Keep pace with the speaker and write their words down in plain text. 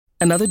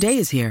Another day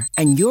is here,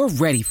 and you're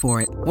ready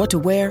for it. What to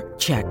wear?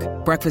 Check.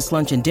 Breakfast,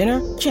 lunch, and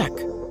dinner? Check.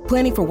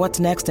 Planning for what's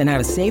next and how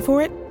to save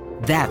for it?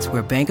 That's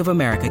where Bank of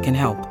America can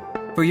help.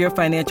 For your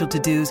financial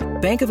to-dos,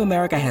 Bank of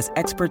America has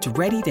experts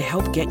ready to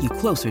help get you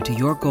closer to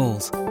your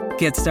goals.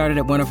 Get started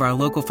at one of our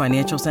local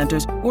financial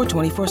centers or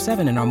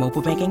 24/7 in our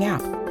mobile banking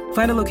app.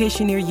 Find a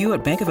location near you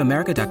at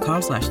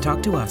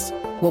bankofamerica.com/talktous.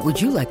 What would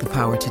you like the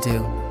power to do?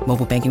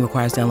 Mobile banking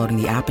requires downloading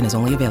the app and is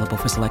only available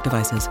for select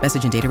devices.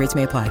 Message and data rates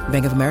may apply.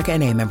 Bank of America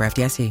N.A., member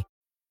FDIC.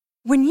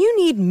 When you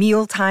need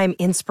mealtime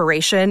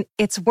inspiration,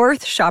 it's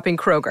worth shopping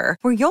Kroger,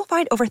 where you'll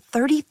find over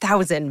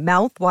 30,000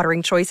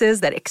 mouth-watering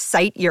choices that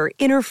excite your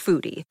inner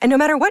foodie. And no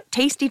matter what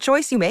tasty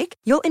choice you make,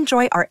 you'll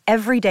enjoy our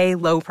everyday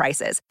low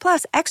prices,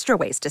 plus extra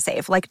ways to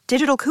save, like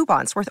digital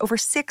coupons worth over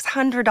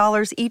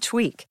 $600 each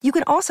week. You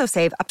can also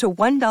save up to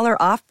 $1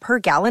 off per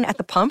gallon at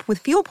the pump with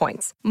fuel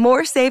points.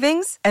 More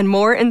savings and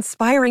more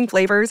inspiring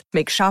flavors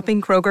make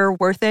shopping Kroger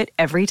worth it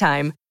every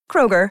time.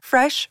 Kroger,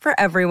 fresh for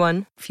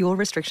everyone. Fuel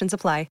restrictions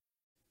apply.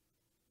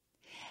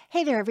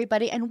 Hey there,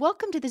 everybody, and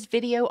welcome to this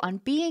video on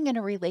being in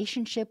a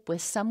relationship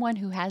with someone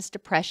who has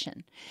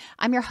depression.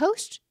 I'm your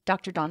host,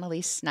 Dr.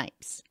 Dawn-Elise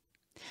Snipes.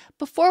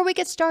 Before we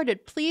get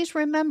started, please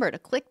remember to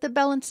click the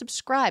bell and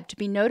subscribe to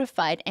be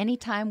notified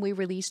anytime we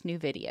release new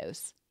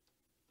videos.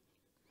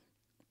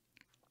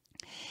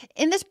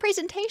 In this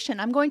presentation,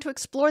 I'm going to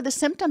explore the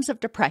symptoms of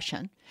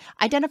depression,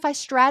 identify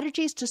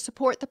strategies to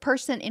support the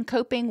person in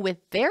coping with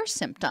their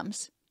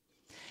symptoms,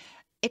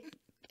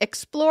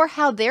 explore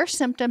how their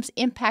symptoms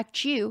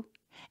impact you,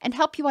 and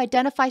help you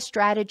identify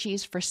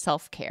strategies for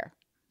self-care.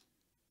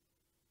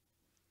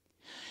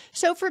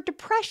 So for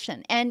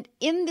depression, and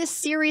in this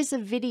series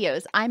of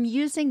videos, I'm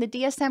using the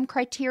DSM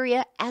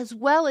criteria as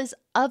well as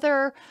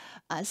other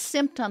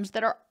symptoms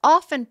that are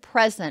often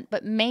present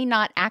but may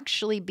not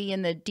actually be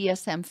in the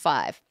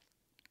DSM-5.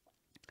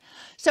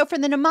 So for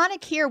the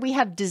mnemonic here, we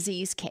have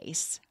disease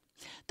case.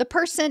 The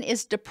person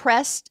is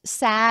depressed,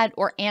 sad,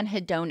 or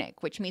anhedonic,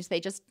 which means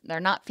they're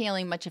not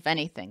feeling much of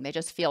anything. They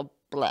just feel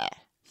bleh.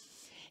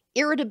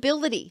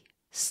 Irritability,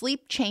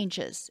 sleep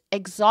changes,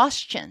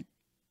 exhaustion,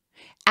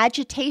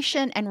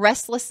 agitation and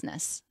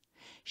restlessness,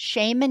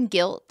 shame and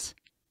guilt,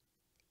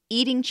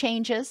 eating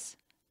changes,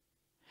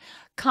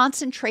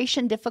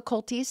 concentration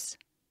difficulties,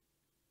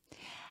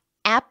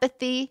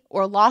 apathy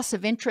or loss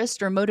of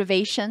interest or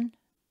motivation,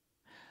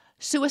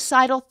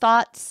 suicidal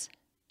thoughts,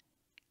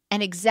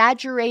 and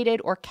exaggerated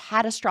or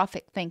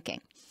catastrophic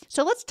thinking.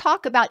 So let's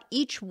talk about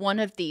each one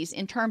of these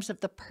in terms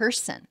of the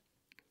person.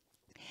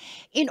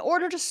 In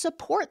order to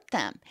support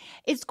them,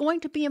 it's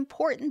going to be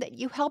important that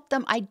you help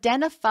them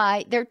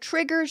identify their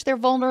triggers, their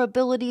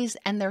vulnerabilities,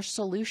 and their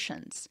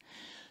solutions.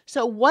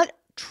 So what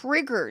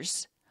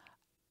triggers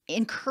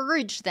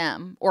encourage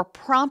them or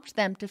prompt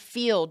them to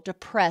feel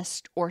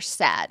depressed or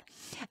sad?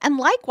 And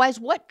likewise,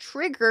 what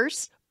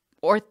triggers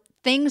or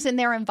things in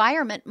their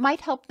environment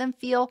might help them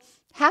feel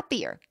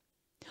happier?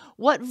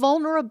 What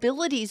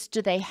vulnerabilities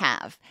do they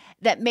have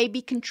that may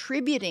be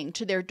contributing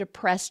to their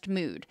depressed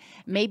mood?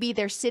 Maybe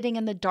they're sitting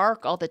in the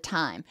dark all the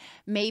time.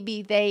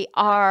 Maybe they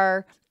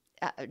are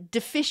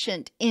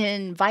deficient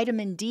in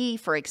vitamin D,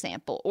 for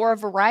example, or a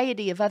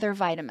variety of other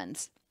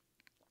vitamins.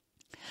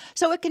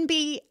 So it can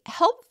be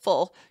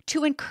helpful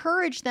to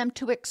encourage them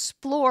to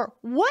explore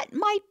what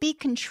might be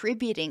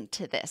contributing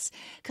to this.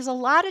 Because a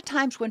lot of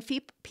times when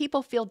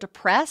people feel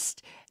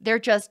depressed, they're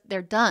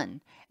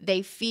done.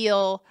 They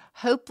feel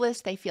hopeless,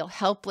 they feel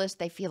helpless,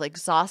 they feel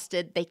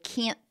exhausted, they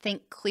can't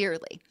think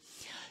clearly.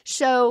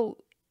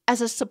 So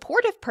as a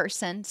supportive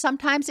person,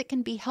 sometimes it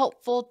can be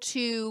helpful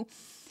to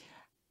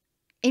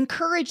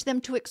encourage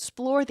them to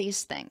explore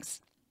these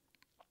things.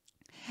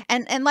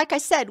 And like I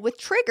said, with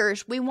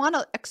triggers, we want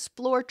to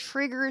explore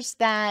triggers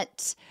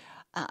that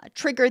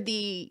trigger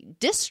the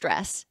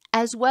distress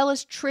as well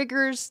as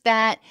triggers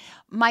that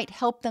might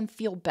help them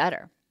feel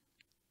better.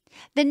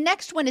 The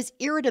next one is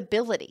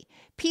irritability.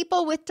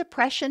 People with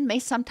depression may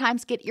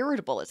sometimes get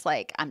irritable. It's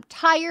like, I'm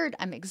tired,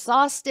 I'm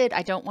exhausted,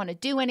 I don't want to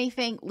do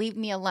anything, leave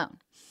me alone.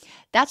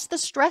 That's the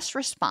stress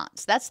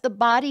response. That's the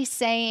body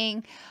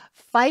saying,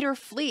 fight or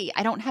flee.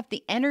 I don't have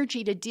the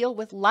energy to deal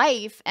with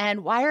life,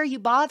 and why are you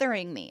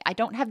bothering me? I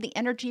don't have the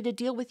energy to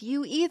deal with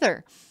you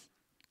either.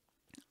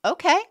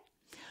 Okay,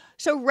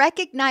 so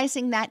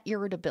recognizing that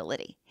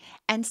irritability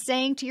and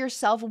saying to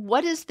yourself,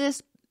 what is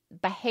this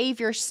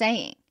behavior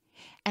saying?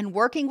 And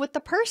working with the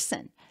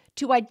person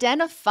to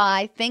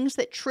identify things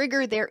that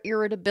trigger their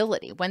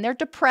irritability. When they're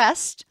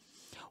depressed,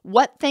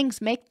 what things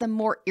make them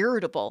more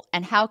irritable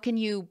and how can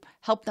you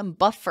help them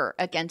buffer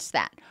against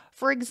that?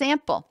 For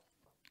example,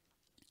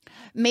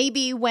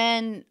 maybe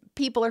when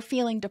people are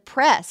feeling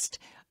depressed,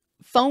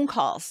 phone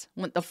calls,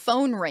 when the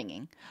phone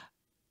ringing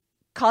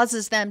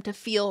causes them to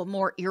feel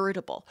more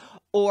irritable,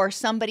 or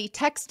somebody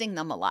texting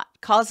them a lot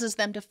causes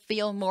them to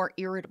feel more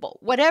irritable.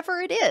 Whatever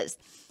it is,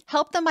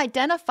 help them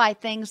identify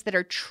things that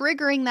are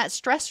triggering that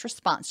stress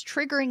response,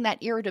 triggering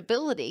that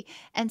irritability,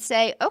 and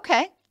say,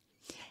 okay,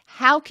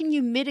 how can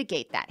you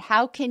mitigate that?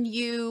 How can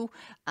you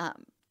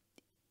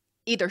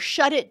either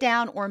shut it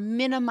down or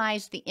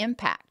minimize the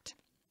impact?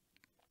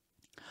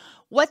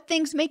 What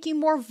things make you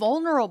more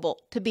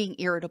vulnerable to being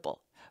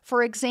irritable?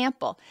 For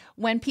example,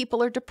 when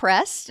people are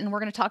depressed, and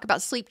we're going to talk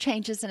about sleep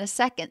changes in a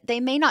second,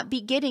 they may not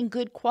be getting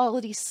good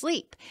quality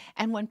sleep.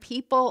 And when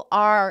people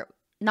are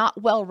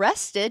not well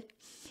rested,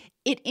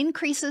 it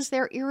increases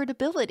their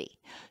irritability.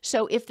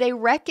 So if they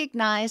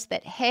recognize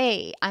that,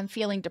 hey, I'm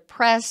feeling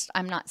depressed,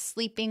 I'm not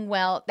sleeping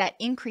well, that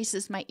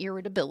increases my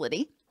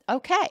irritability.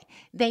 Okay,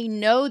 they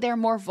know they're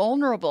more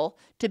vulnerable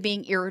to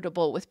being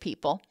irritable with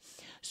people.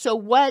 So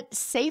what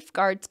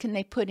safeguards can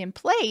they put in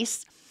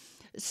place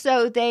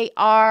so they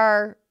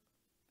are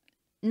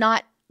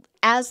not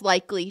as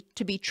likely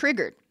to be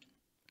triggered?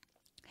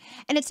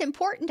 And it's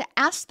important to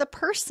ask the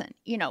person,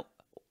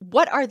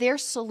 what are their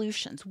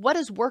solutions? What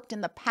has worked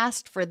in the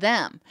past for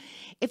them?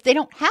 If they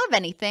don't have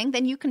anything,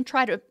 then you can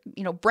try to,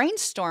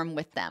 brainstorm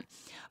with them.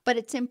 But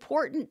it's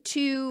important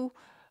to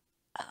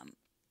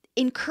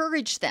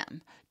encourage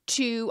them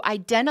to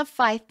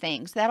identify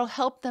things that'll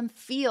help them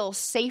feel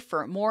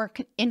safer, more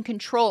in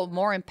control,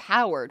 more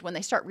empowered when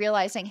they start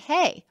realizing,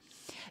 hey,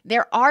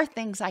 there are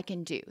things I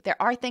can do.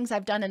 There are things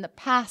I've done in the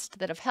past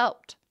that have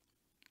helped.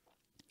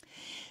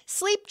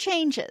 Sleep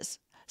changes.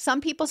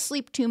 Some people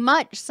sleep too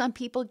much. Some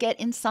people get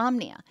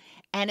insomnia.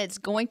 And it's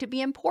going to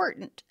be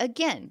important,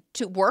 again,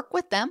 to work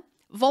with them.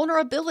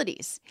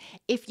 Vulnerabilities.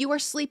 If you are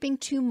sleeping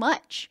too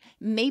much,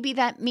 maybe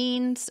that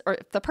means, or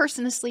if the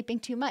person is sleeping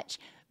too much,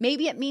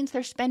 maybe it means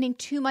they're spending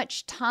too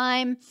much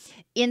time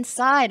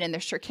inside and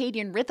their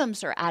circadian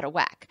rhythms are out of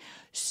whack.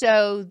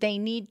 So they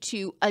need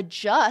to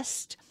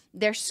adjust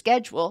their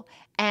schedule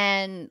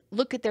and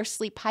look at their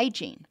sleep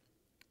hygiene.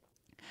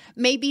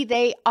 Maybe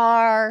they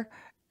are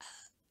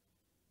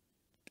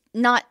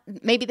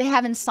maybe they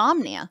have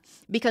insomnia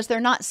because they're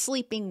not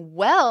sleeping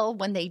well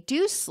when they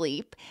do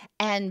sleep.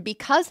 And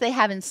because they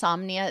have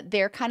insomnia,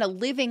 they're kind of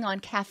living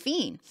on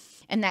caffeine.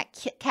 And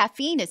that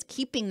caffeine is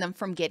keeping them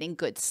from getting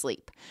good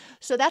sleep.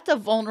 So that's a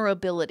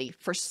vulnerability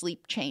for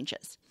sleep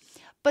changes.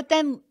 But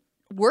then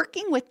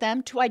working with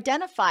them to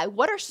identify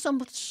what are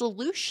some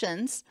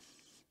solutions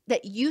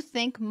that you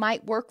think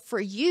might work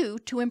for you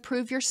to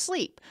improve your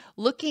sleep.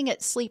 Looking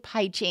at sleep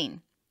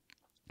hygiene,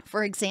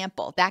 for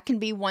example, that can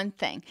be one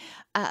thing.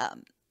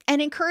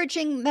 And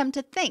encouraging them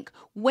to think,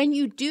 when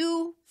you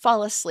do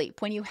fall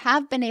asleep, when you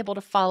have been able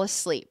to fall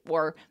asleep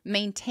or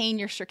maintain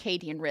your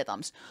circadian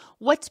rhythms,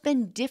 what's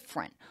been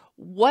different?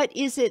 What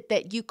is it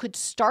that you could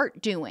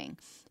start doing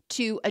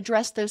to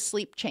address those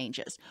sleep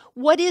changes?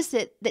 What is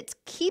it that's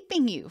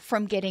keeping you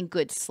from getting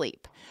good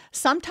sleep?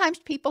 Sometimes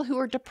people who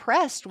are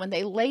depressed, when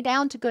they lay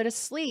down to go to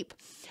sleep,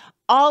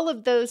 all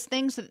of those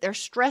things that they're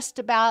stressed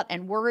about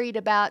and worried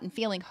about and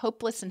feeling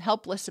hopeless and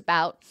helpless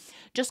about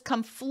just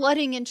come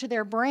flooding into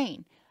their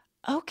brain.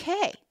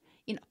 Okay,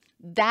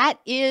 that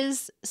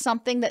is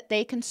something that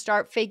they can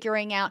start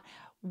figuring out.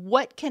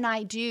 What can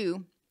I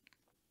do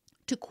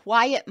to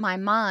quiet my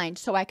mind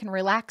so I can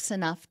relax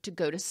enough to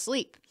go to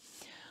sleep?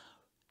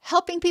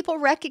 Helping people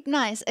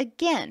recognize,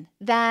 again,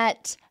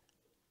 that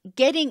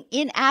getting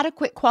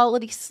inadequate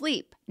quality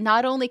sleep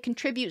not only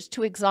contributes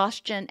to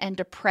exhaustion and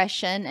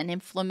depression and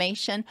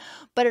inflammation,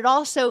 but it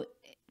also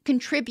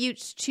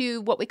contributes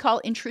to what we call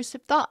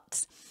intrusive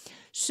thoughts.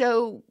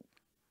 So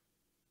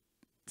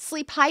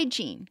sleep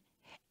hygiene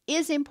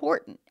is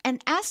important,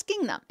 and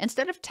asking them,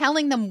 instead of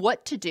telling them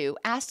what to do,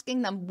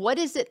 asking them, what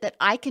is it that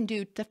I can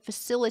do to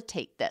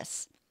facilitate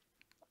this?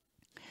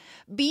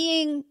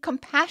 Being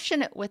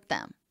compassionate with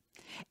them.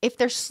 If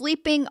they're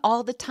sleeping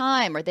all the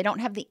time or they don't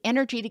have the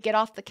energy to get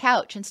off the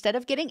couch, instead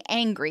of getting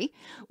angry,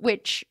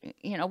 which,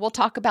 we'll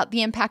talk about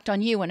the impact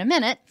on you in a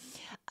minute,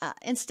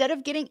 instead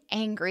of getting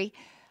angry,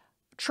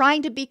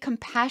 trying to be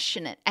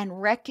compassionate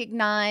and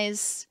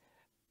recognize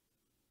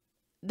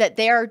that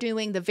they are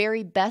doing the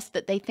very best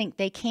that they think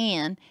they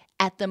can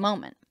at the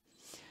moment.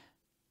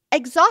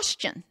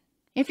 Exhaustion.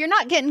 If you're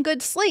not getting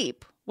good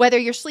sleep, whether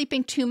you're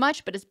sleeping too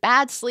much but it's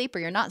bad sleep or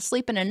you're not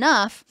sleeping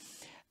enough,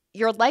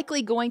 you're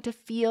likely going to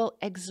feel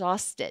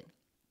exhausted.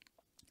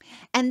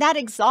 And that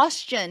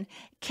exhaustion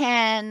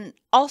can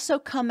also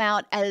come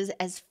out as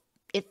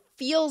it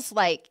feels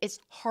like it's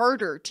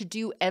harder to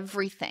do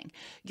everything.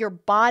 Your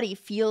body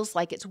feels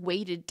like it's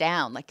weighted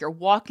down, like you're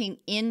walking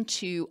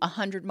into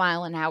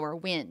 100-mile-an-hour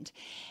wind.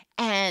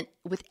 And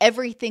with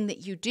everything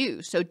that you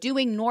do, so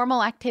doing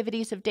normal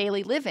activities of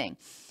daily living,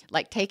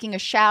 like taking a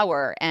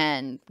shower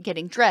and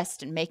getting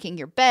dressed and making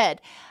your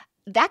bed,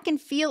 that can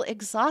feel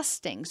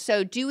exhausting.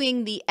 So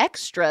doing the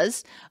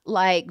extras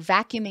like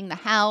vacuuming the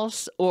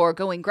house or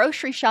going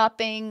grocery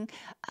shopping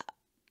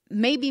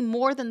may be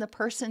more than the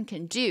person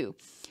can do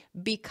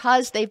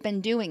because they've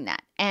been doing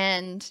that.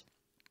 And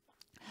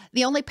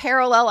the only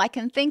parallel I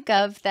can think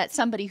of that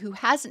somebody who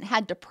hasn't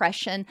had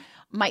depression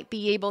might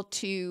be able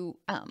to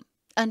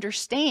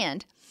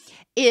understand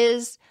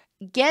is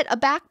get a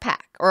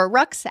backpack or a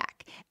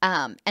rucksack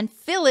and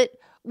fill it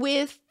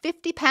with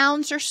 50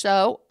 pounds or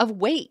so of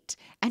weight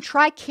and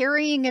try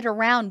carrying it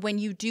around when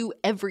you do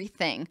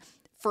everything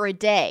for a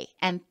day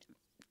and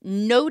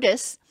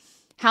notice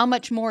how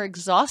much more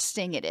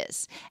exhausting it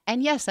is.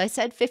 And yes, I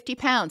said 50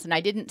 pounds and I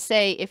didn't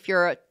say if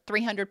you're a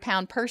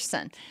 300-pound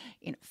person.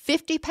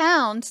 50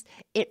 pounds,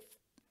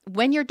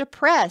 when you're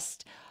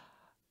depressed,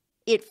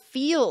 it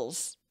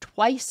feels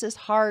twice as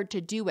hard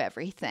to do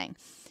everything.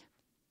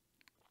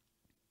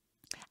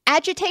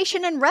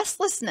 Agitation and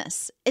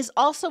restlessness is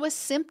also a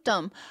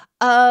symptom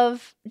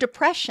of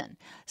depression.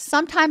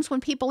 Sometimes when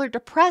people are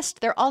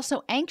depressed, they're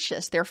also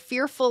anxious. They're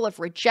fearful of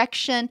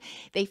rejection.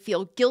 They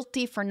feel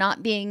guilty for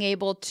not being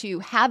able to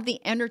have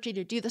the energy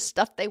to do the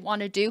stuff they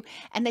want to do.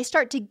 And they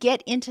start to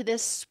get into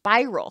this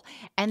spiral.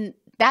 And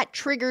that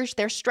triggers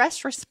their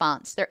stress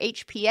response, their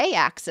HPA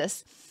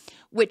axis,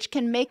 which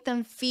can make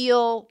them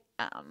feel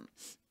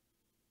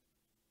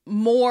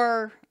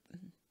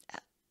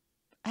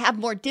have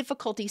more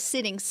difficulty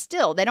sitting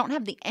still. They don't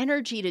have the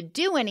energy to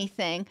do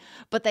anything,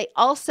 but they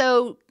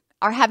also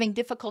are having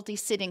difficulty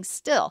sitting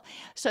still.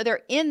 So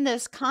they're in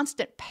this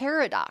constant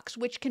paradox,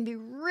 which can be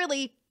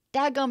really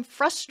daggum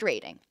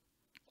frustrating.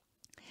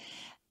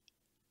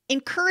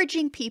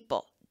 Encouraging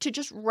people to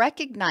just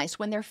recognize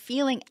when they're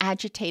feeling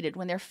agitated,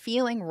 when they're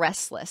feeling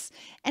restless.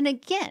 And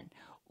again,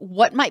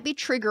 what might be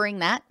triggering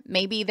that?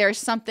 Maybe there's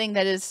something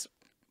that is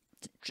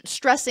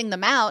stressing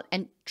them out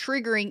and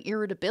triggering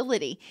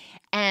irritability.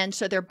 And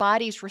so their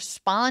body's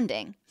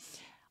responding.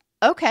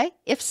 Okay,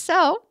 if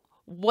so,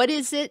 what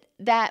is it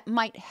that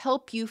might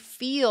help you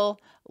feel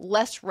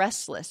less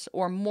restless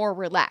or more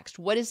relaxed?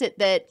 What is it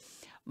that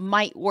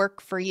might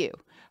work for you?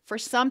 For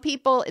some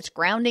people, it's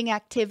grounding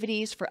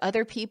activities. For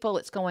other people,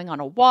 it's going on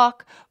a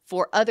walk.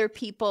 For other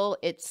people,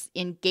 it's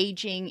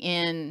engaging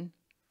in,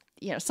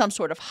 some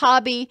sort of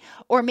hobby,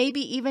 or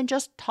maybe even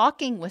just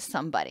talking with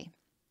somebody.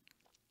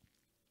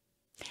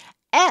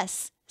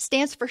 S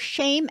stands for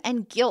shame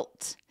and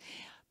guilt.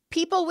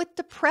 People with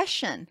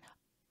depression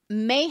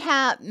may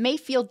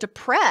feel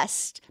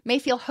depressed, may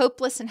feel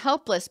hopeless and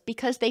helpless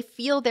because they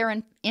feel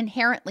they're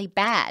inherently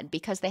bad,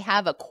 because they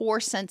have a core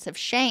sense of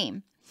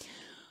shame.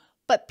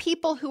 But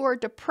people who are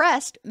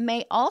depressed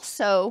may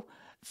also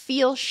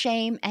feel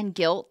shame and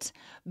guilt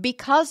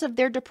because of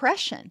their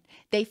depression.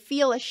 They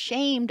feel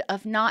ashamed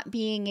of not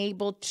being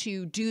able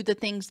to do the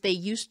things they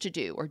used to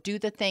do or do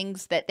the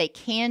things that they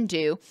can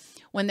do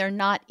when they're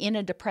not in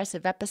a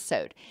depressive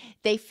episode.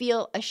 They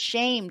feel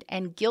ashamed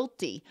and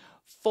guilty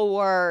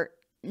for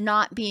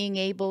not being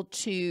able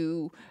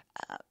to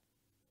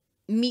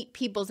meet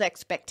people's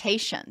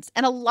expectations.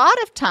 And a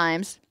lot of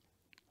times,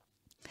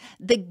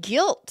 the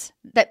guilt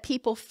that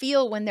people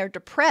feel when they're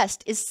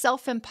depressed is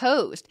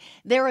self-imposed.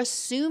 They're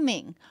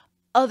assuming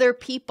other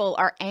people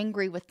are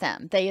angry with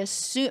them.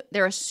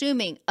 They're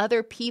assuming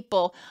other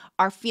people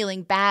are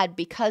feeling bad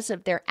because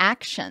of their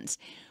actions.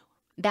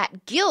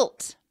 That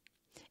guilt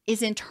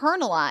is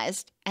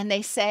internalized, and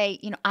they say,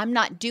 I'm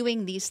not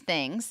doing these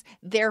things,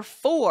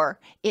 therefore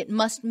it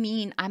must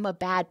mean I'm a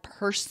bad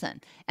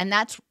person. And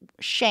that's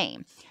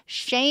shame.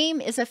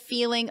 Shame is a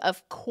feeling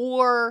of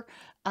core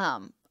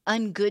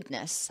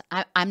ungoodness.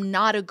 I'm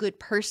not a good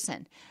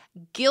person.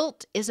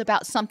 Guilt is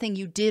about something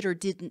you did or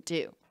didn't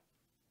do.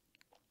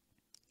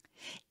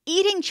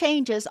 Eating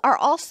changes are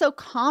also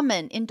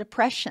common in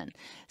depression.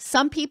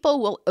 Some people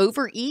will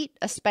overeat,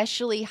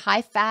 especially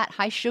high-fat,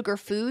 high-sugar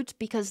foods,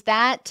 because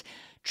that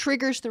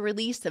triggers the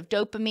release of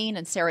dopamine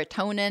and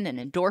serotonin and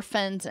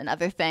endorphins and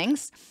other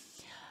things.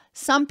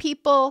 Some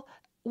people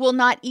will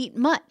not eat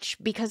much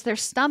because their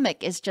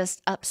stomach is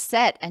just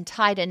upset and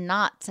tied in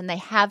knots and they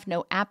have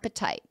no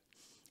appetite.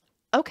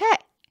 Okay.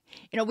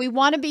 We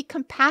want to be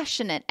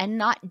compassionate and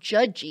not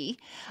judgy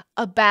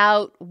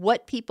about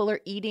what people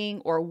are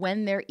eating or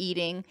when they're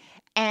eating,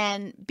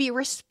 and be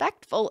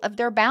respectful of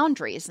their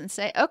boundaries and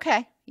say,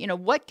 okay,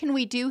 what can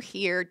we do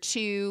here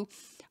to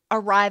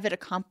arrive at a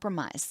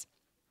compromise?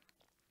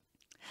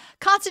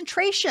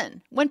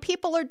 Concentration. When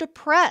people are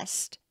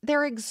depressed,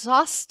 they're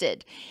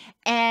exhausted,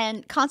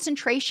 and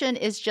concentration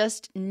is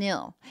just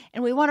nil.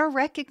 And we want to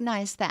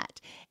recognize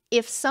that.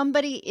 If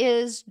somebody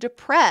is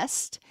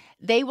depressed,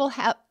 they will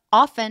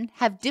often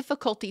have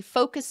difficulty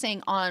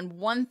focusing on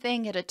one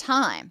thing at a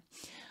time.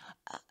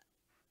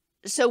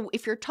 So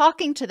if you're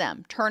talking to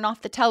them, turn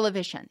off the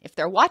television. If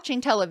they're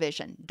watching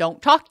television,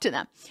 don't talk to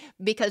them,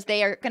 because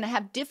they are going to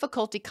have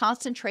difficulty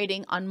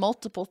concentrating on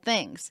multiple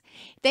things.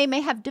 They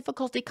may have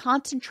difficulty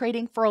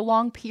concentrating for a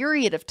long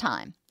period of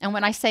time. And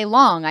when I say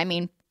long, I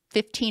mean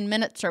 15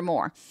 minutes or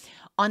more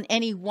on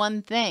any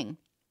one thing.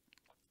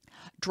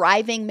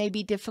 Driving may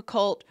be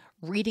difficult.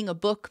 Reading a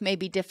book may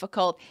be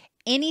difficult.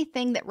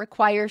 Anything that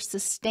requires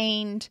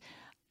sustained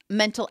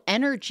mental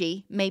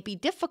energy may be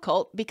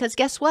difficult, because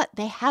guess what?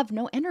 They have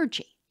no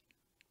energy.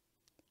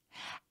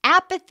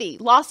 Apathy,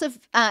 loss of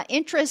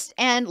interest,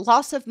 and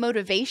loss of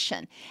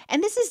motivation.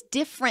 And this is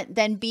different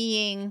than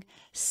being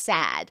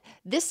sad.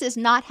 This is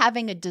not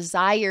having a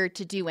desire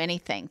to do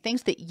anything.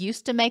 Things that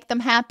used to make them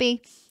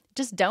happy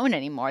just don't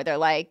anymore. They're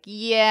like,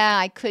 yeah,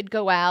 I could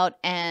go out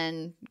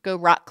and go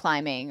rock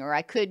climbing, or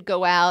I could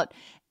go out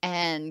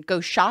and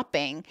go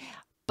shopping,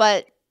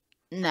 but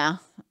no,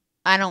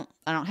 I don't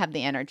have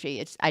the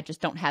energy. I just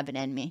don't have it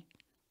in me.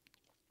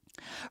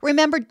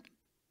 Remember,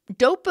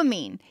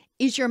 dopamine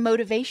is your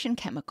motivation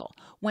chemical.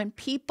 When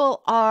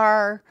people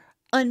are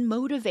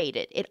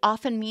unmotivated, it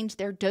often means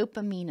their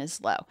dopamine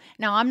is low.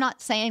 Now, I'm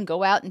not saying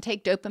go out and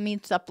take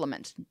dopamine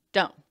supplements.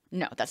 Don't.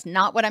 No, that's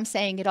not what I'm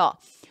saying at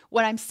all.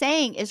 What I'm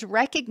saying is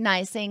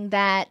recognizing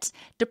that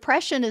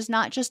depression is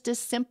not just as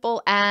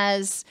simple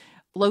as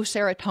low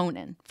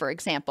serotonin, for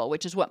example,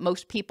 which is what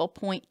most people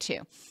point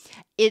to.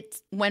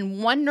 It's when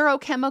one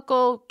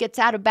neurochemical gets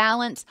out of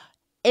balance,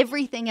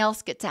 everything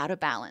else gets out of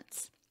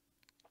balance.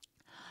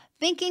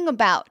 Thinking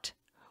about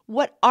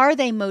what are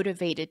they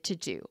motivated to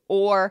do,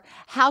 or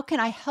how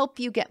can I help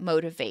you get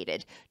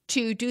motivated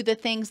to do the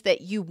things that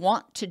you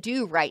want to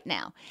do right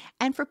now?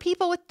 And for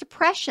people with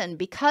depression,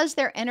 because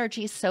their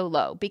energy is so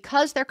low,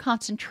 because their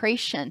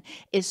concentration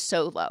is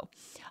so low,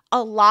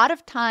 a lot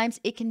of times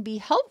it can be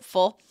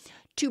helpful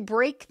to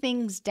break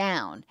things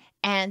down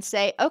and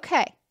say,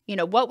 okay,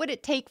 what would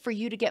it take for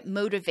you to get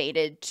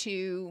motivated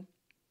to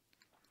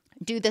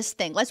do this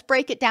thing? Let's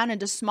break it down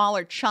into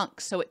smaller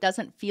chunks so it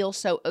doesn't feel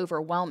so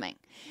overwhelming.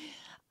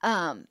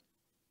 And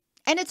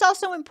it's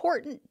also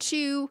important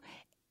to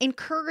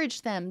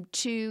encourage them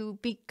to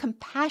be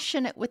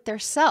compassionate with their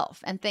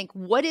self and think,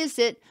 what is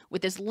it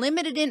with this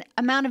limited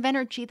amount of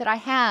energy that I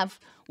have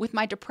with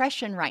my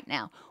depression right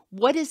now?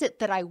 What is it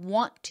that I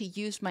want to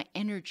use my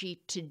energy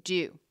to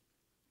do?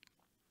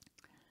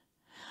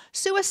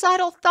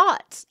 Suicidal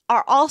thoughts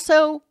are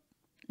also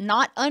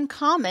not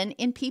uncommon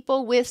in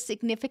people with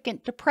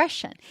significant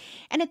depression.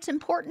 And it's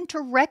important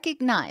to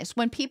recognize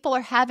when people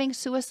are having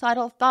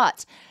suicidal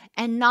thoughts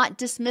and not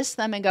dismiss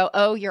them and go,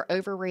 oh, you're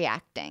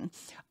overreacting,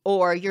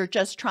 or you're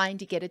just trying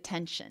to get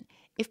attention.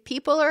 If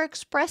people are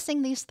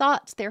expressing these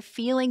thoughts, they're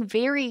feeling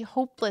very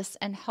hopeless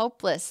and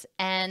helpless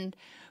and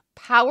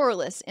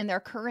powerless in their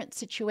current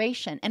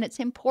situation. And it's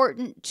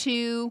important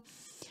to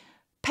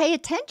pay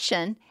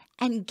attention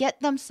and get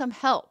them some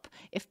help.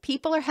 If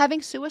people are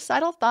having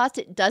suicidal thoughts,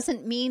 it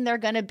doesn't mean they're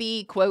going to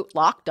be, quote,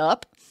 locked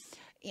up.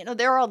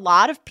 There are a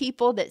lot of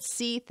people that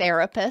see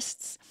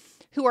therapists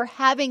who are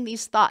having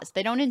these thoughts.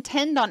 They don't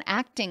intend on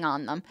acting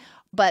on them,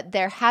 but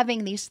they're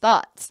having these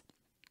thoughts.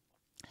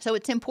 So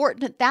it's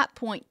important at that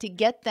point to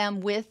get them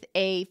with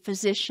a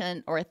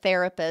physician or a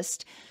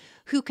therapist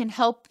who can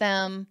help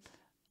them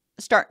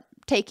start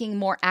taking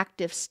more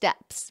active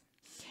steps.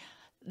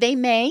 They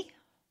may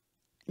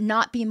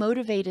not be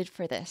motivated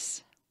for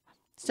this.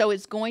 So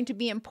it's going to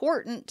be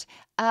important,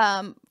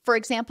 for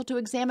example, to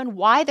examine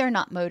why they're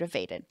not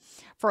motivated.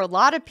 For a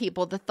lot of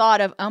people, the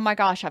thought of, oh my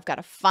gosh, I've got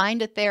to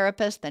find a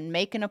therapist, then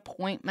make an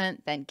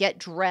appointment, then get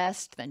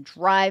dressed, then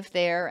drive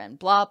there, and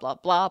blah, blah,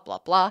 blah, blah,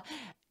 blah.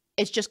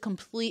 It's just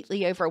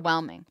completely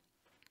overwhelming.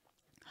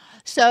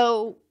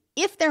 So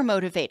if they're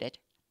motivated,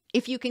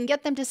 if you can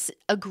get them to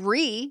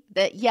agree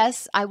that,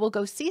 yes, I will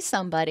go see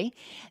somebody,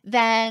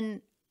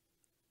 then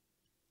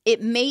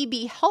it may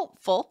be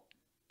helpful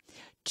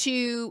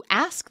to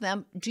ask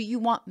them, do you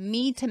want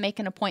me to make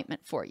an appointment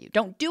for you?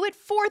 Don't do it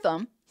for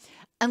them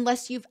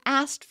unless you've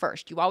asked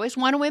first. You always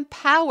want to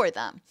empower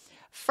them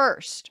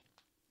first.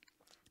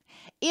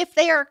 If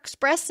they are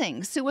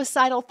expressing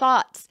suicidal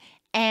thoughts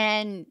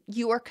and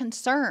you are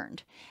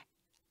concerned,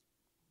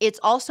 it's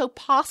also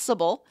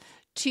possible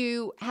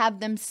to have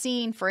them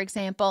seen, for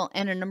example,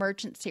 in an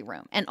emergency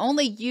room. And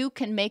only you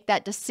can make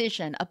that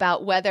decision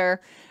about whether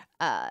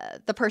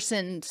the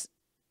person's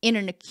in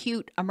an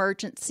acute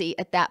emergency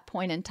at that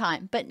point in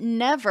time. But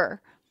never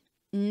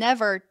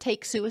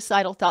take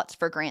suicidal thoughts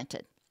for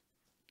granted.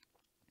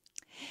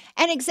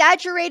 And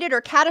exaggerated or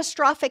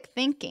catastrophic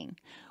thinking.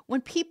 When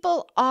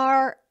people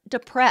are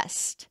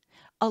depressed,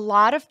 a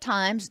lot of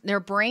times their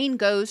brain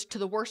goes to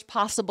the worst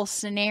possible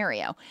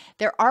scenario.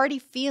 They're already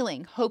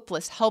feeling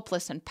hopeless,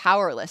 helpless, and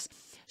powerless.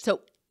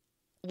 So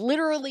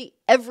literally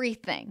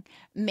everything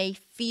may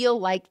feel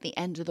like the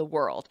end of the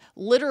world.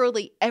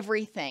 Literally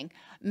everything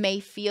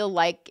may feel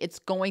like it's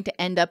going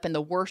to end up in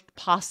the worst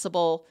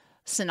possible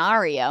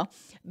scenario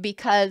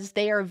because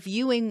they are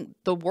viewing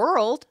the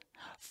world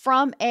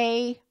from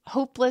a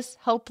hopeless,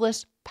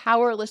 helpless,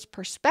 powerless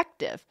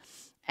perspective.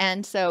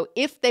 And so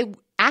if they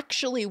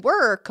actually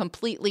were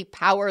completely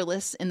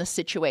powerless in the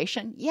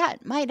situation, yeah,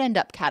 it might end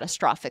up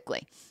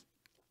catastrophically.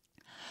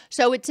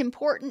 So it's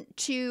important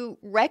to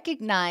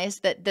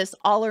recognize that this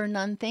all or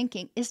none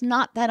thinking is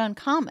not that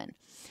uncommon.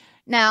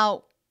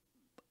 Now,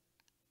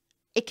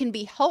 it can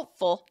be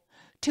helpful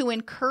to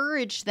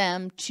encourage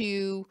them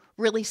to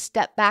really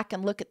step back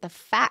and look at the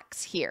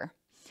facts here.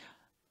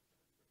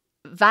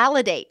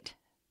 Validate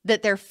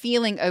that they're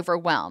feeling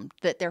overwhelmed,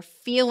 that they're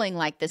feeling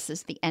like this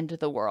is the end of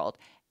the world,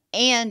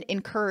 and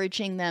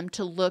encouraging them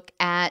to look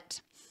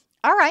at,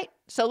 all right,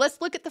 so let's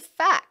look at the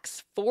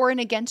facts for and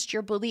against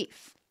your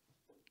belief.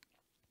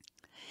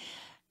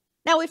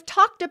 Now, we've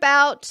talked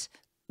about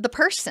the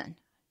person,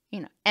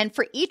 and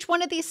for each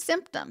one of these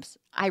symptoms,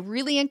 I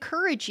really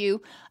encourage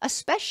you,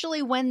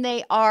 especially when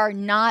they are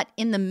not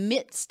in the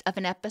midst of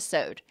an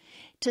episode,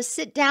 to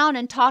sit down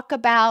and talk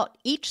about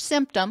each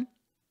symptom,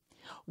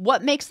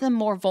 what makes them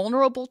more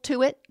vulnerable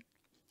to it,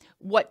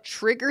 what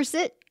triggers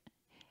it,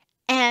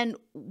 and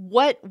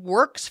what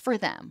works for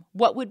them,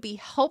 what would be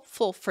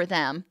helpful for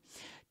them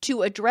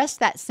to address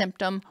that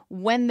symptom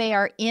when they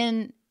are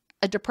in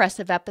a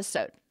depressive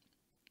episode.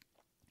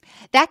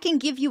 That can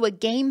give you a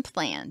game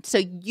plan so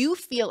you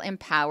feel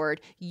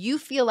empowered. You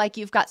feel like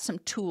you've got some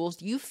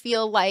tools. You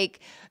feel like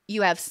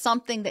you have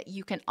something that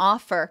you can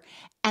offer.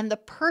 And the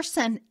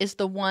person is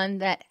the one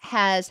that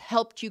has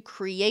helped you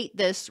create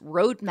this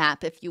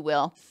roadmap, if you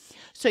will.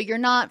 So you're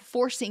not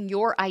forcing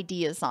your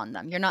ideas on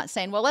them. You're not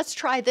saying, well, let's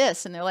try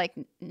this. And they're like,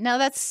 no,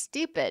 that's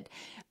stupid.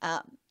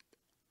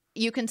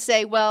 You can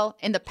say, well,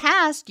 in the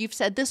past, you've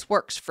said this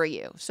works for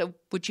you. So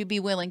would you be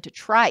willing to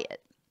try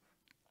it?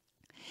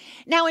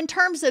 Now, in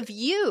terms of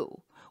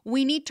you,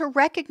 we need to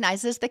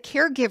recognize as the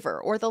caregiver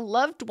or the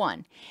loved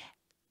one,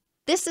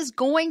 this is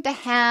going to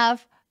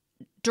have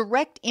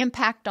direct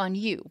impact on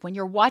you. When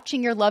you're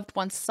watching your loved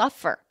one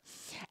suffer,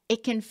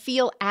 it can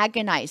feel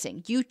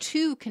agonizing. You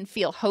too can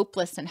feel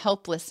hopeless and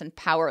helpless and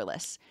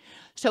powerless.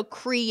 So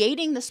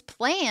creating this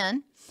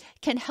plan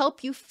can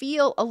help you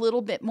feel a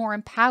little bit more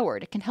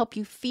empowered. It can help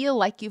you feel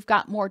like you've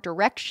got more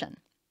direction.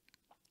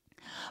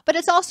 But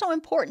it's also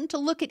important to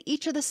look at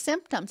each of the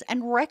symptoms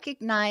and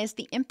recognize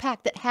the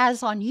impact that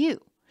has on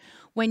you.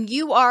 When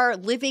you are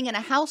living in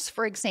a house,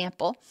 for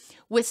example,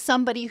 with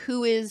somebody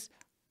who is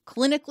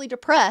clinically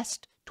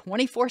depressed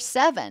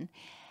 24/7,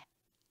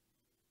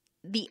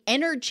 the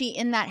energy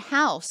in that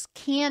house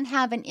can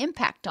have an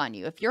impact on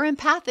you. If you're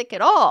empathic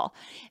at all,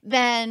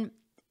 then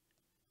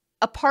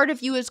a part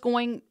of you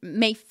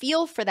may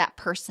feel for that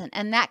person,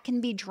 and that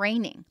can be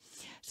draining.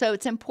 So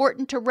it's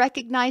important to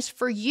recognize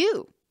for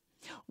you,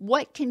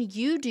 what can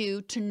you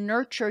do to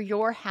nurture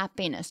your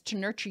happiness, to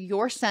nurture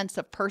your sense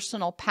of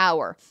personal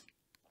power?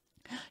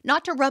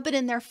 Not to rub it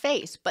in their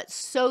face, but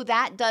so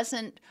that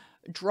doesn't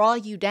draw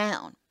you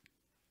down.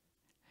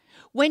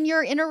 When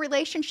you're in a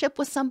relationship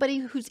with somebody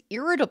who's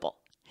irritable,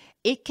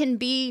 it can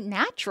be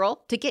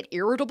natural to get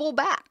irritable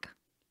back.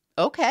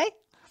 Okay.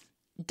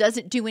 Does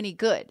it do any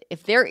good?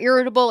 If they're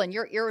irritable and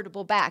you're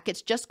irritable back,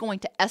 it's just going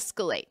to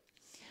escalate.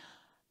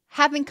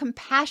 Having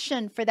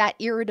compassion for that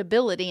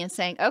irritability and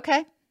saying,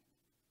 okay,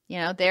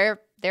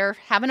 they're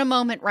having a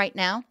moment right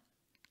now,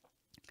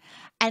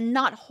 and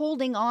not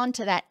holding on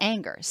to that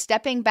anger,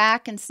 stepping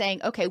back and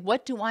saying, okay,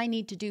 what do I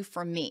need to do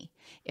for me?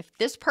 If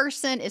this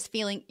person is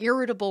feeling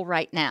irritable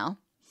right now,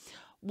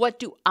 what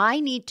do I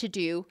need to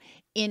do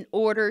in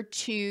order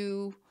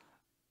to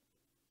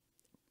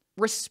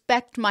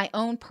respect my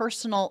own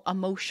personal,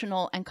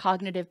 emotional, and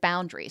cognitive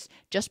boundaries?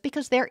 Just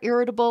because they're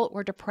irritable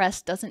or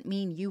depressed doesn't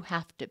mean you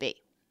have to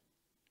be.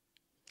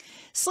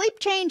 Sleep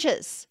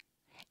changes.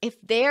 If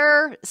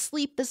their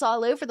sleep is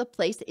all over the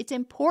place, it's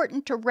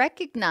important to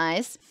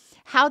recognize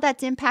how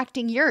that's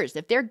impacting yours.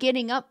 If they're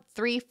getting up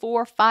 3,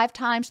 4, 5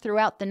 times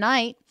throughout the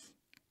night,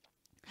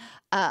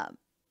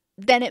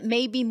 then it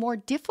may be more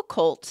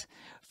difficult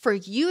for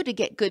you to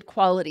get good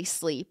quality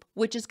sleep,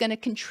 which is going to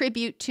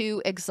contribute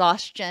to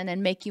exhaustion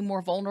and make you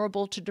more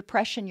vulnerable to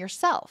depression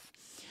yourself.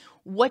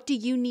 What do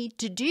you need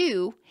to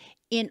do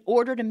in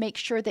order to make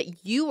sure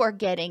that you are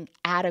getting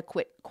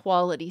adequate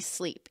quality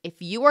sleep? If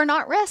you are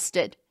not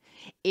rested,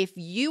 if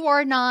you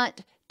are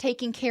not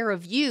taking care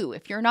of you,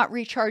 if you're not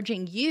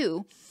recharging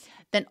you,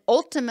 then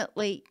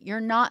ultimately you're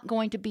not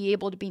going to be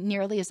able to be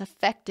nearly as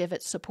effective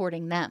at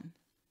supporting them.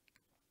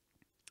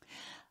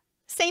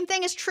 Same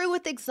thing is true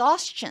with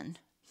exhaustion.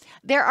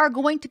 There are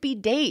going to be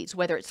days,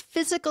 whether it's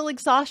physical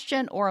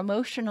exhaustion or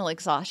emotional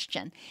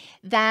exhaustion,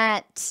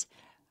 that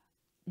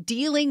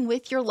dealing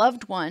with your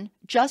loved one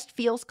just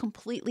feels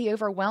completely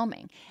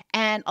overwhelming.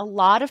 And a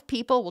lot of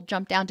people will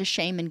jump down to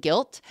shame and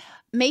guilt,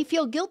 may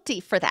feel guilty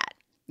for that.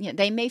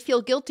 They may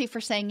feel guilty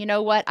for saying, you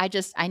know what,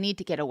 I need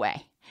to get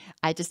away.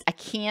 I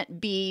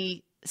can't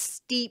be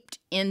steeped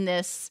in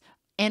this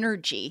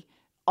energy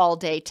all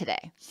day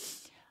today.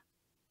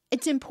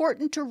 It's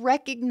important to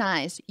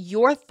recognize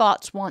your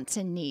thoughts, wants,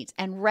 and needs,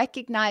 and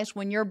recognize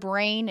when your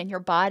brain and your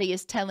body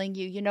is telling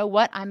you, you know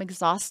what, I'm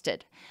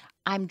exhausted.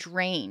 I'm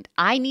drained.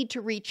 I need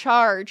to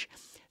recharge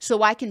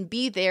so I can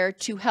be there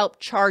to help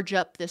charge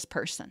up this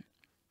person.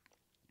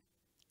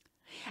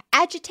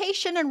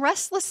 Agitation and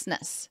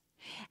restlessness.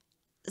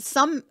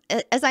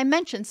 As I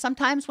mentioned,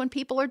 sometimes when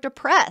people are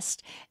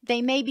depressed,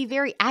 they may be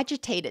very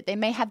agitated. They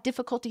may have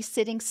difficulty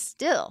sitting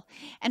still.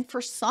 And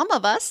for some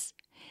of us,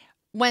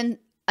 when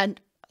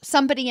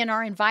somebody in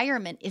our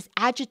environment is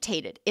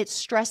agitated, it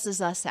stresses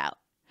us out.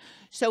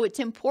 So it's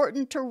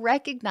important to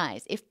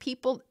recognize if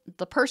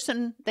the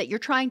person that you're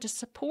trying to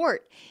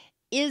support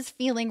is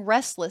feeling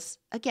restless,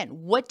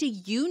 again, what do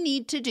you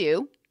need to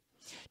do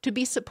to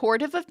be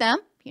supportive of them?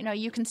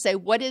 You can say,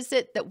 what is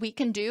it that we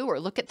can do? Or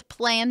look at the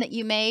plan that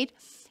you made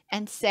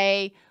and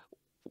say,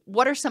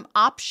 what are some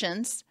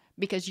options?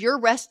 Because you're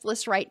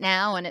restless right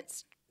now and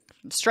it's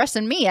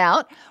stressing me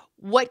out.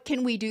 What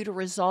can we do to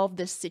resolve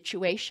this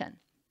situation?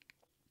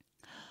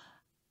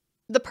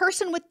 The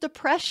person with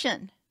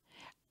depression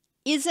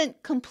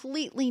isn't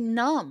completely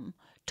numb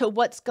to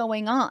what's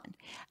going on.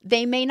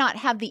 They may not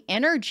have the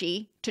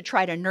energy to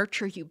try to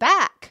nurture you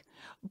back,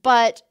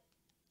 but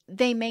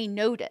they may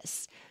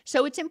notice.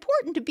 So it's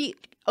important to be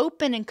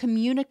open and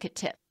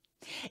communicative.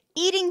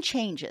 Eating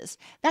changes.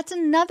 That's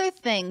another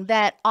thing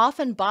that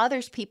often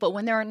bothers people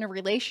when they're in a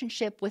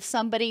relationship with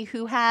somebody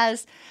who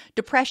has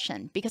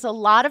depression. Because a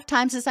lot of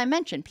times, as I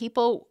mentioned,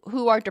 people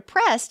who are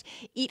depressed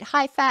eat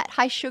high fat,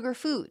 high sugar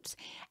foods.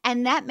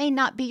 And that may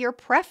not be your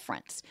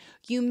preference.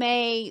 You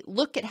may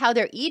look at how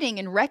they're eating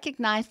and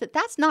recognize that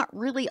that's not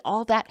really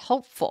all that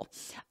helpful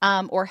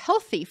or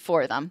healthy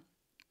for them.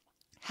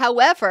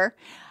 However,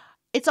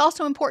 it's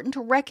also important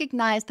to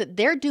recognize that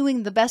they're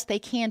doing the best they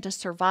can to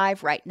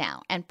survive right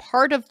now. And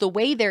part of the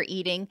way they're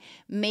eating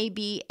may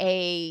be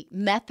a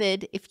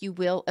method, if you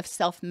will, of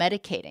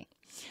self-medicating.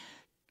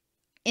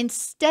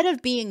 Instead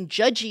of being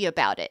judgy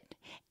about it,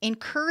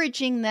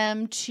 encouraging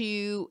them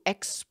to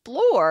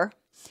explore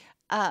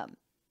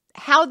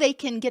how they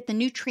can get the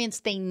nutrients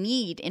they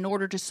need in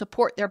order to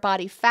support their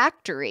body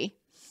factory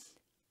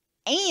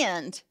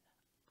and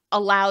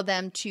allow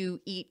them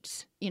to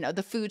eat,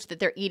 the foods that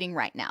they're eating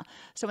right now.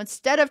 So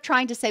instead of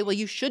trying to say, well,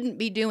 you shouldn't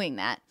be doing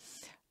that,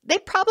 they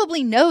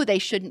probably know they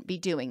shouldn't be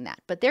doing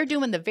that, but they're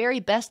doing the very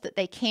best that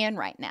they can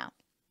right now.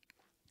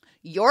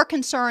 Your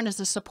concern as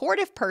a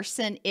supportive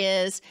person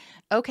is,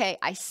 okay,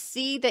 I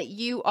see that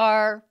you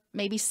are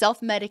maybe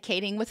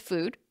self-medicating with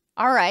food.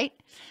 All right.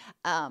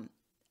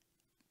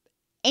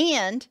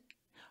 And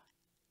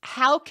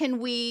how can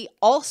we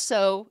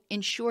also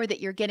ensure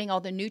that you're getting all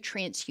the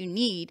nutrients you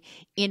need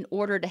in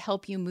order to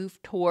help you move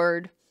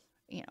toward,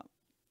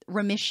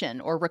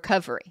 remission or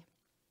recovery?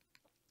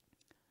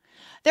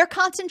 Their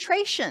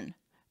concentration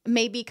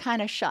may be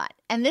kind of shot,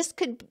 and this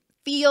could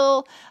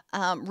feel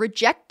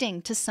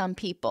rejecting to some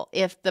people.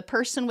 If the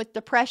person with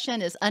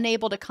depression is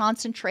unable to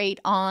concentrate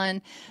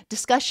on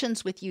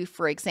discussions with you,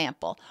 for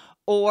example,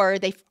 or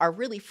they are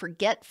really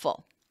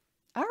forgetful.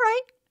 All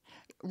right.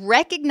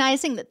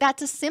 Recognizing that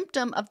that's a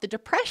symptom of the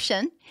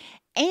depression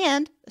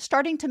and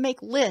starting to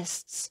make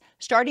lists,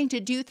 starting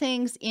to do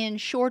things in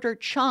shorter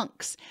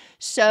chunks.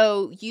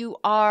 So you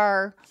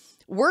are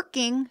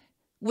working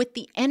with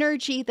the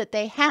energy that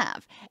they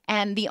have.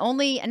 And the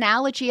only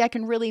analogy I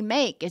can really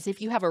make is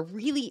if you have a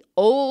really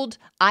old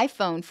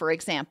iPhone, for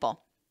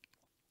example,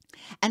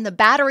 and the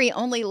battery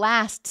only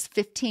lasts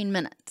 15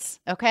 minutes,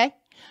 okay?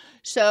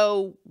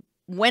 So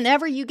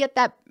whenever you get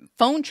that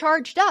phone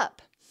charged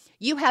up,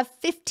 you have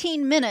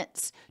 15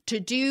 minutes to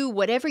do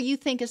whatever you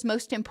think is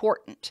most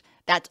important.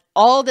 That's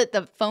all that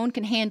the phone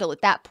can handle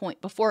at that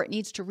point before it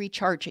needs to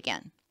recharge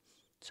again.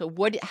 So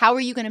how are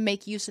you going to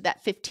make use of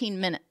that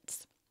 15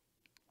 minutes?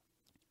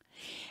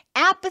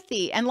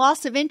 Apathy and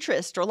loss of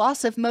interest or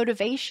loss of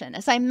motivation.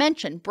 As I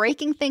mentioned,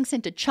 breaking things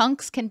into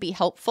chunks can be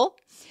helpful.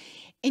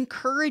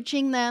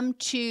 Encouraging them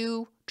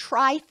to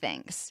try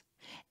things.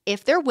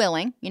 If they're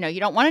willing, you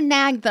don't want to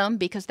nag them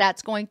because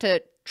that's going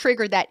to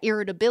trigger that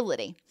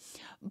irritability.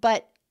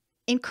 But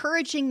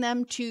encouraging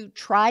them to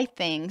try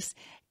things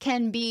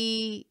can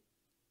be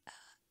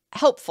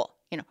helpful.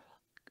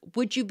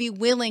 Would you be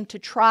willing to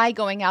try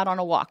going out on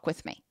a walk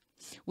with me?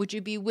 Would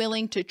you be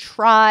willing to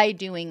try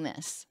doing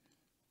this?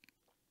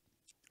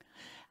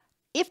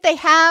 If they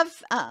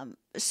have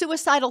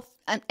suicidal,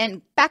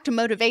 and back to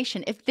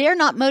motivation, if they're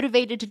not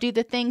motivated to do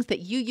the things that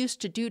you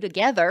used to do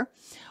together,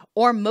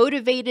 or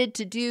motivated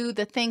to do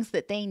the things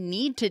that they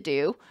need to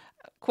do,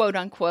 quote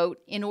unquote,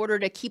 in order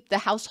to keep the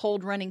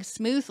household running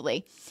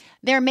smoothly,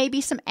 there may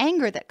be some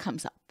anger that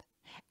comes up.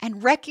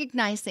 And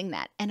recognizing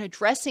that and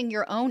addressing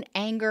your own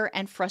anger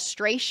and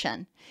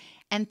frustration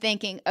and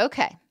thinking,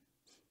 okay,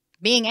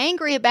 being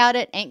angry about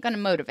it ain't going to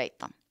motivate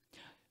them.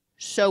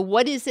 So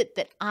what is it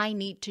that I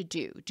need to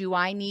do? Do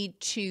I need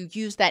to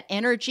use that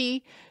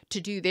energy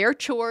to do their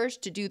chores,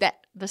 to do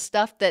the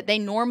stuff that they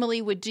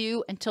normally would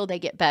do until they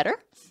get better?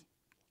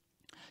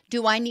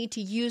 Do I need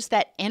to use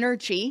that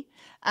energy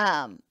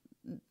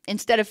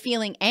instead of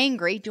feeling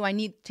angry? Do I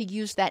need to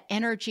use that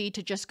energy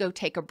to just go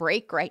take a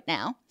break right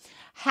now?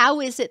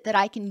 How is it that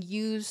I can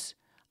use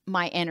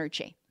my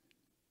energy?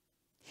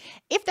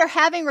 If they're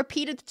having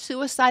repeated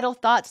suicidal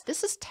thoughts,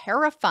 this is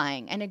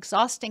terrifying and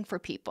exhausting for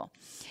people.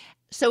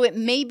 So it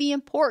may be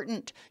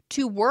important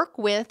to work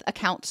with a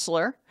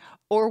counselor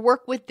or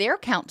work with their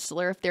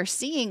counselor if they're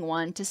seeing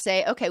one to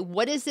say, okay,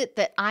 what is it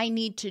that I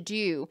need to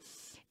do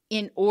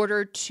in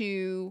order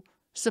to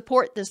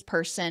support this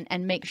person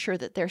and make sure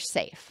that they're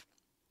safe?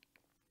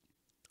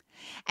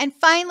 And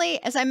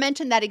finally, as I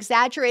mentioned, that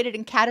exaggerated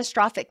and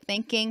catastrophic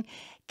thinking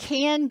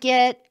can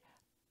get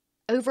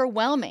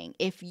overwhelming.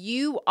 If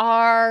you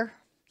are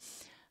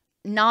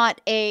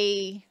not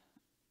a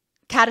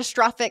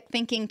catastrophic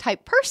thinking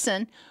type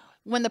person,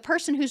 when the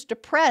person who's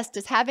depressed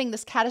is having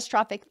this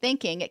catastrophic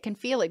thinking, it can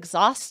feel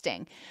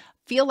exhausting,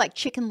 feel like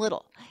Chicken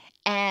Little.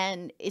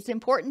 And it's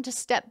important to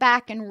step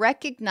back and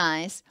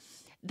recognize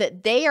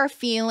that they are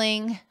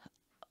feeling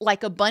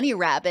like a bunny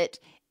rabbit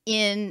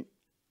in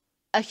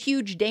a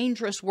huge,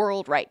 dangerous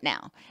world right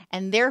now.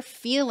 And they're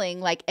feeling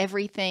like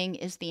everything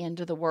is the end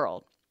of the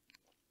world.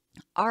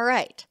 All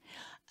right.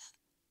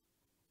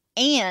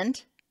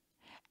 And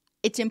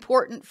it's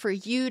important for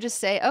you to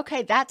say,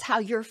 okay, that's how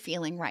you're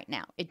feeling right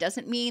now. It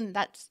doesn't mean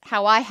that's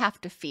how I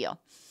have to feel.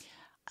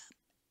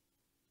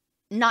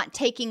 not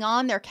taking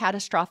on their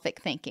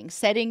catastrophic thinking,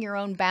 setting your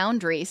own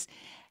boundaries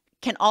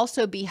can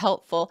also be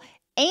helpful.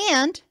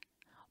 And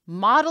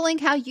modeling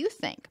how you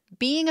think,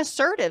 being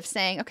assertive,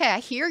 saying, okay, I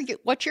hear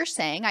what you're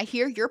saying. I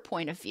hear your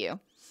point of view.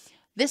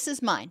 This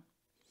is mine.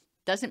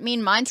 Doesn't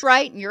mean mine's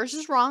right and yours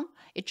is wrong.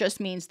 It just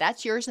means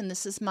that's yours and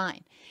this is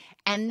mine.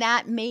 And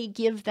that may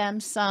give them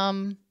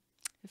some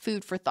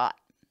food for thought.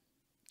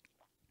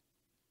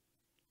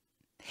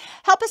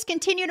 Help us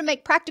continue to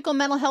make practical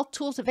mental health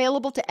tools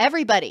available to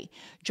everybody.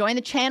 Join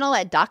the channel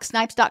at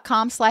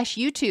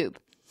DocSnipes.com/YouTube.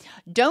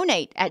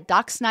 Donate at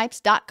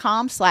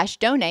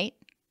DocSnipes.com/donate.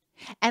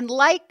 And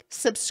like,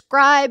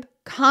 subscribe,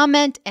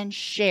 comment, and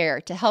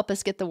share to help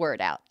us get the word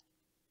out.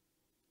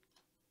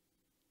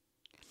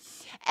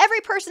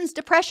 Every person's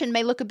depression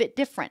may look a bit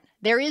different.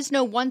 There is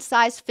no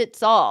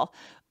one-size-fits-all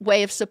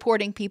way of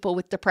supporting people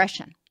with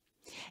depression.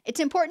 It's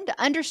important to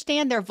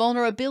understand their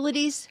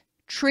vulnerabilities,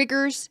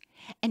 triggers,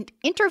 and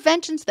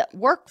interventions that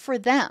work for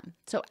them.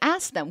 So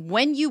ask them,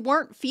 when you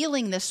weren't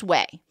feeling this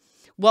way,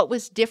 what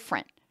was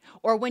different?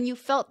 Or when you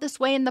felt this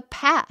way in the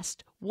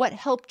past, what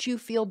helped you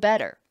feel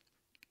better?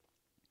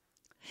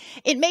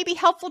 It may be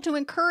helpful to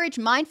encourage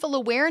mindful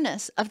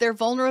awareness of their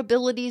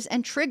vulnerabilities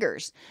and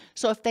triggers.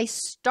 So if they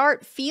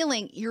start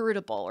feeling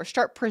irritable or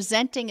start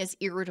presenting as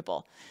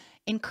irritable,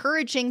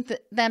 encouraging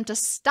them to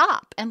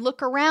stop and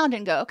look around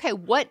and go, okay,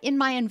 what in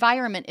my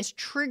environment is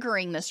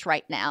triggering this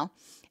right now?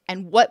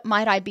 And what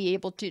might I be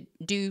able to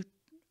do?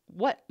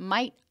 What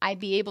might I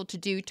be able to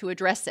do to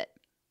address it?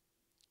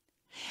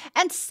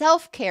 And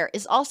self-care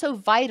is also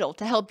vital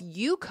to help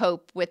you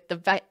cope with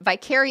the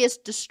vicarious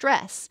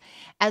distress,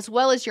 as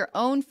well as your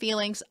own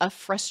feelings of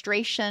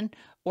frustration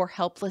or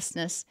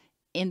helplessness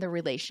in the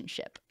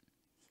relationship.